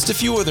just a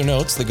few other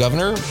notes. The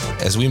governor,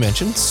 as we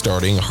mentioned,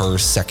 starting her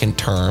second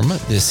term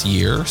this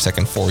year,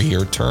 second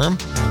 4-year term.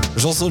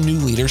 There's also new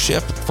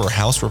leadership for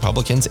House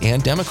Republicans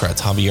and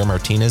Democrats. Javier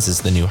Martinez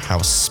is the new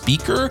House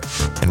Speaker,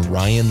 and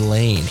Ryan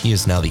Lane, he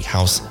is now the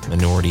House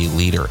Minority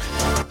Leader.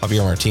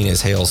 Javier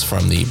Martinez hails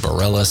from the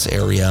Barelas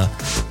area,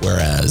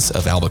 whereas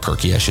of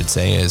Albuquerque, I should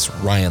say, as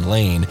Ryan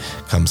Lane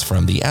comes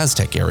from the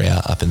Aztec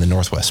area up in the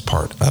northwest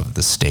part of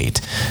the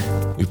state.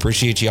 We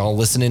appreciate you all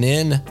listening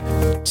in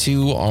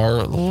to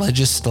our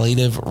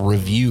legislative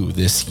review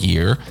this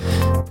year.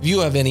 If you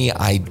have any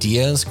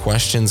ideas,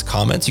 questions,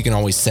 comments, you can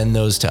always send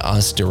those to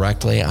us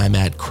directly. I'm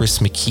at Chris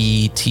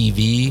McKee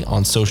TV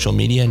on social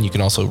media, and you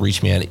can also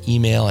reach me at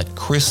email at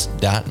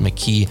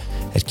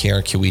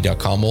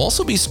chris.mckee@krqe.com. We'll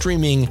also be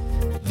streaming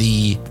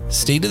the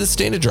State of the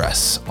State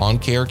address on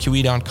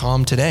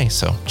krqe.com today,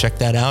 so check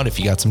that out if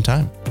you got some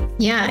time.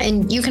 Yeah,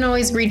 and you can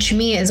always reach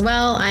me as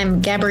well.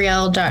 I'm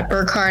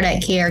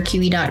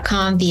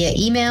Gabrielle.Burkhart@krqe.com via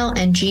email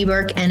and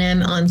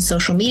gburknm on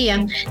social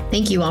media.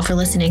 Thank you all for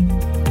listening.